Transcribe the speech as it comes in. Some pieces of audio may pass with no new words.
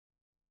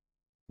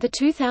The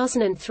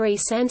 2003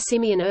 San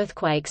Simeon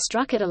earthquake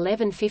struck at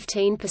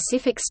 11:15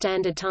 Pacific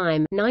Standard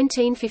Time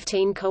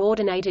 (19:15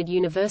 Coordinated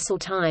Universal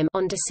Time)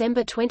 on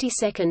December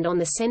 22 on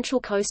the central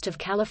coast of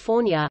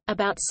California,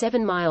 about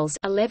 7 miles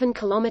 (11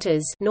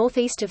 kilometers)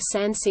 northeast of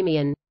San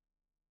Simeon.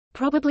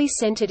 Probably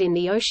centered in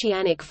the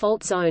oceanic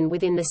fault zone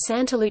within the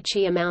Santa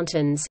Lucia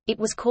Mountains, it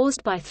was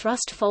caused by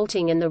thrust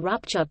faulting, and the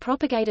rupture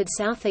propagated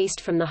southeast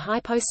from the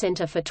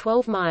hypocenter for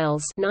 12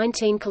 miles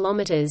 (19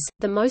 kilometers).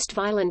 The most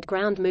violent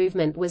ground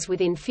movement was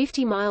within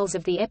 50 miles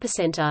of the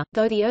epicenter,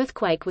 though the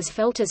earthquake was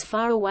felt as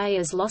far away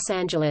as Los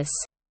Angeles.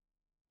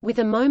 With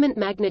a moment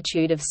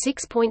magnitude of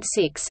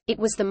 6.6, it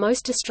was the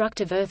most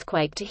destructive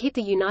earthquake to hit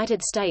the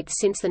United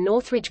States since the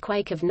Northridge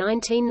quake of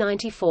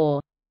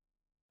 1994.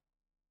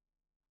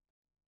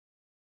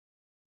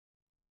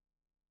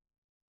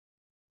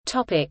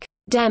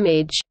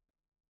 Damage.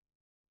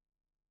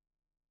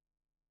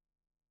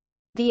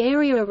 The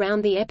area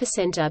around the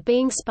epicenter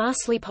being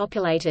sparsely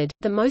populated,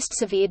 the most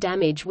severe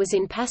damage was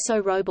in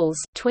Paso Robles,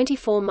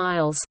 24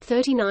 miles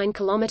 (39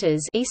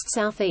 kilometers)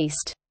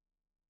 east-southeast.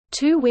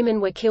 2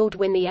 women were killed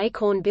when the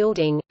Acorn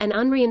Building, an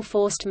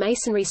unreinforced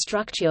masonry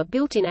structure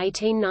built in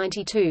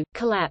 1892,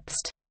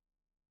 collapsed.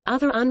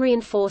 Other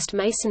unreinforced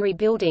masonry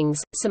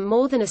buildings, some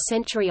more than a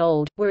century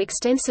old, were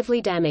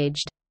extensively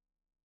damaged.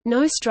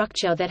 No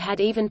structure that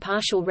had even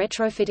partial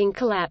retrofitting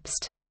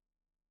collapsed.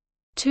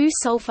 2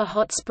 sulfur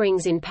hot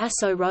springs in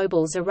Paso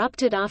Robles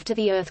erupted after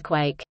the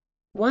earthquake.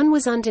 One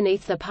was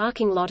underneath the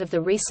parking lot of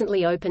the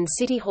recently opened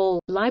City Hall,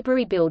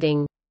 library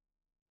building.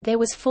 There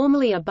was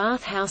formerly a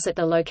bath house at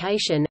the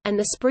location, and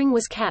the spring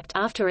was capped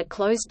after it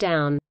closed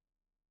down.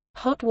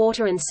 Hot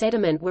water and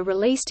sediment were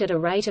released at a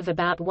rate of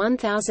about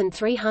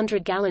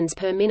 1,300 gallons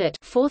per minute,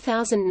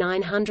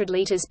 4,900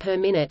 liters per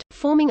minute,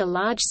 forming a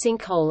large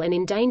sinkhole and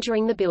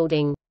endangering the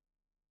building.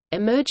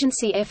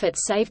 Emergency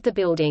efforts saved the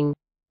building.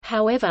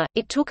 However,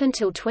 it took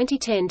until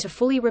 2010 to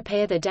fully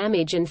repair the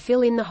damage and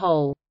fill in the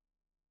hole.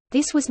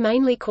 This was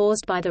mainly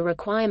caused by the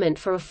requirement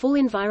for a full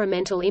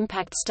environmental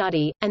impact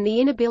study, and the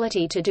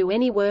inability to do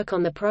any work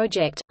on the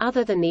project,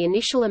 other than the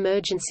initial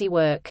emergency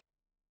work.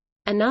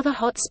 Another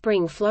hot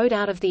spring flowed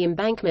out of the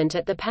embankment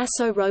at the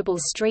Paso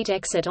Robles Street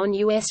exit on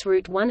U.S.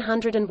 Route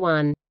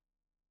 101.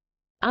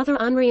 Other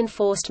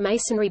unreinforced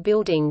masonry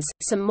buildings,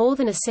 some more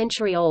than a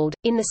century old,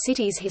 in the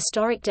city's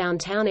historic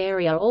downtown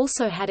area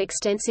also had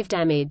extensive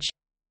damage.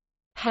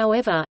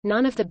 However,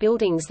 none of the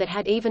buildings that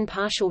had even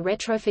partial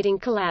retrofitting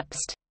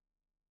collapsed.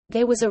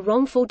 There was a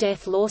wrongful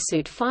death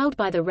lawsuit filed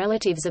by the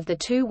relatives of the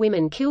 2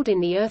 women killed in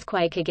the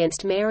earthquake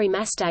against Mary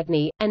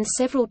Mastagni, and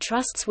several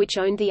trusts which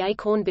owned the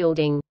Acorn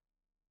Building.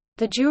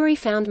 The jury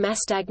found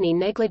Mastagni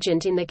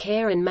negligent in the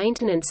care and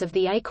maintenance of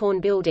the Acorn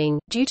Building,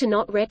 due to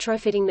not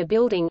retrofitting the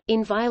building,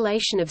 in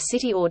violation of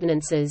city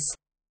ordinances.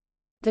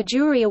 The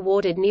jury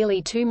awarded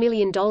nearly $2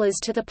 million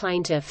to the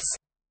plaintiffs.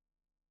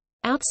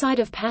 Outside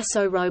of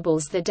Paso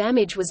Robles the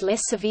damage was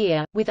less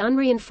severe, with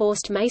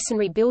unreinforced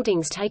masonry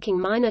buildings taking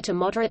minor to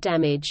moderate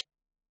damage.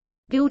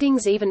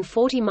 Buildings even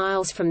 40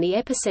 miles from the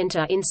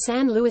epicenter in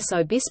San Luis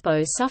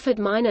Obispo suffered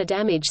minor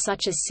damage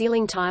such as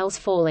ceiling tiles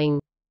falling.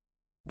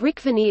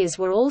 Brick veneers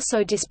were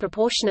also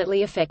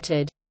disproportionately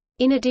affected.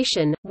 In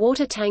addition,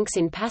 water tanks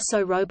in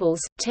Paso Robles,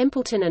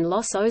 Templeton and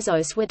Los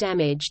Osos were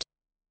damaged.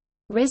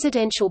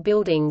 Residential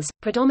buildings,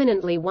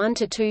 predominantly 1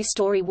 to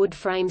 2-story wood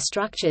frame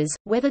structures,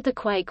 weathered the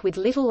quake with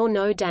little or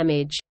no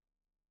damage.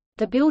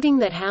 The building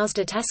that housed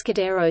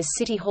Atascadero's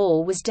City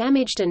Hall was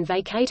damaged and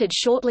vacated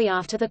shortly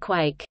after the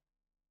quake.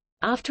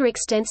 After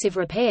extensive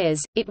repairs,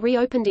 it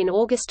reopened in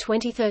August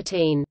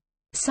 2013.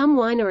 Some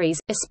wineries,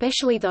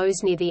 especially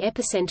those near the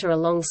epicenter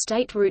along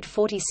State Route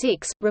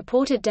 46,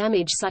 reported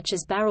damage such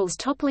as barrels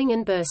toppling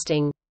and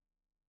bursting.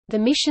 The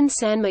Mission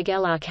San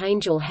Miguel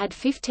Arcangel had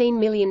 $15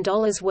 million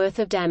worth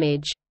of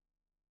damage.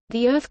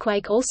 The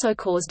earthquake also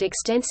caused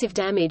extensive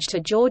damage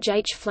to George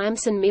H.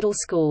 Flamson Middle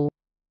School.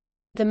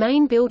 The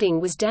main building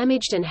was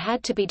damaged and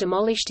had to be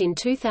demolished in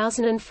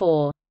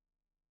 2004.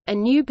 A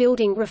new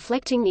building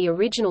reflecting the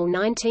original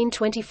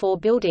 1924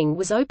 building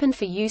was opened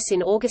for use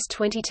in August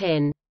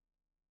 2010.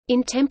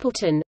 In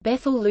Templeton,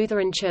 Bethel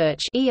Lutheran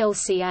Church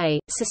 (ELCA)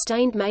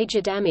 sustained major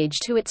damage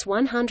to its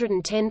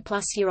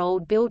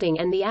 110-plus-year-old building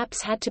and the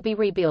apse had to be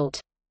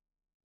rebuilt.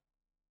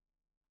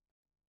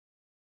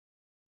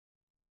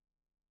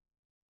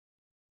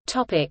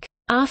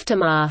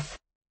 Aftermath.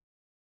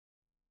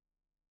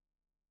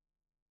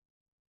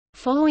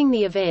 Following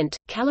the event,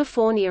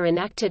 California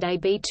enacted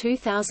AB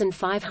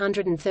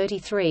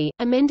 2533,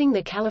 amending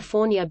the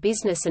California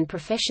Business and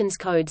Professions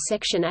Code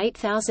Section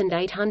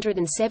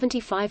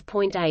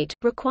 8875.8,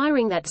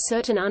 requiring that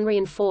certain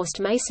unreinforced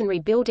masonry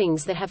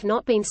buildings that have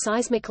not been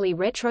seismically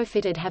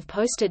retrofitted have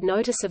posted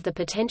notice of the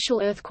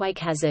potential earthquake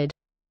hazard.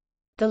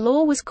 The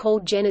law was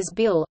called Jenner's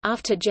Bill,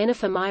 after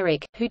Jennifer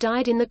Myrick, who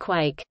died in the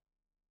quake.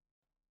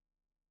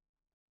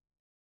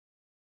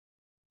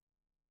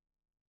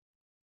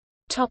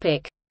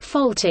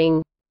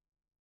 Faulting.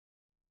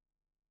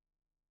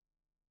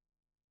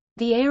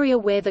 The area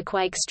where the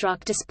quake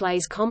struck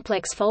displays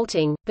complex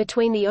faulting,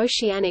 between the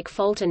Oceanic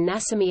Fault and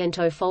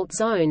Nacimiento Fault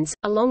zones,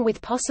 along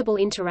with possible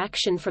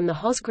interaction from the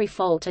Hosgri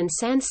Fault and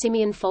San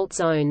Simeon Fault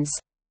zones.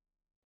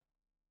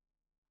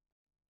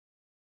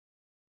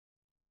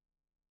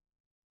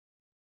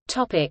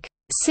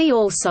 See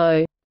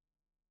also: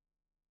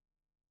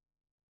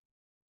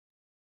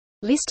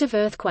 List of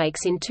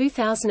earthquakes in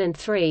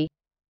 2003,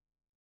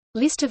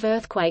 List of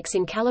earthquakes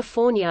in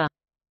California,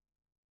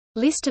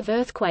 List of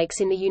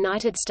earthquakes in the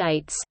United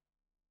States.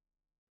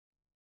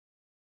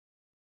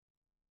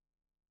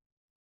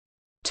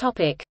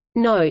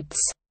 Notes.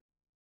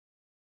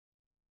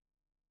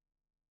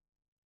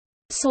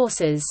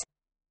 Sources.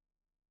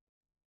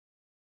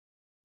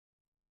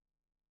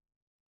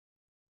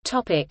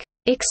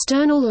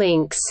 External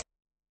links.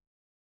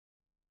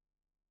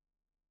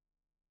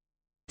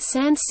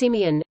 San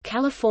Simeon,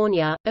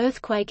 California,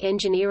 Earthquake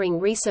Engineering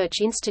Research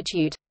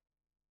Institute.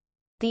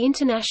 The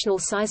International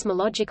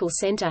Seismological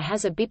Center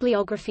has a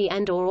bibliography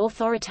and/or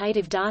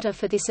authoritative data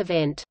for this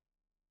event.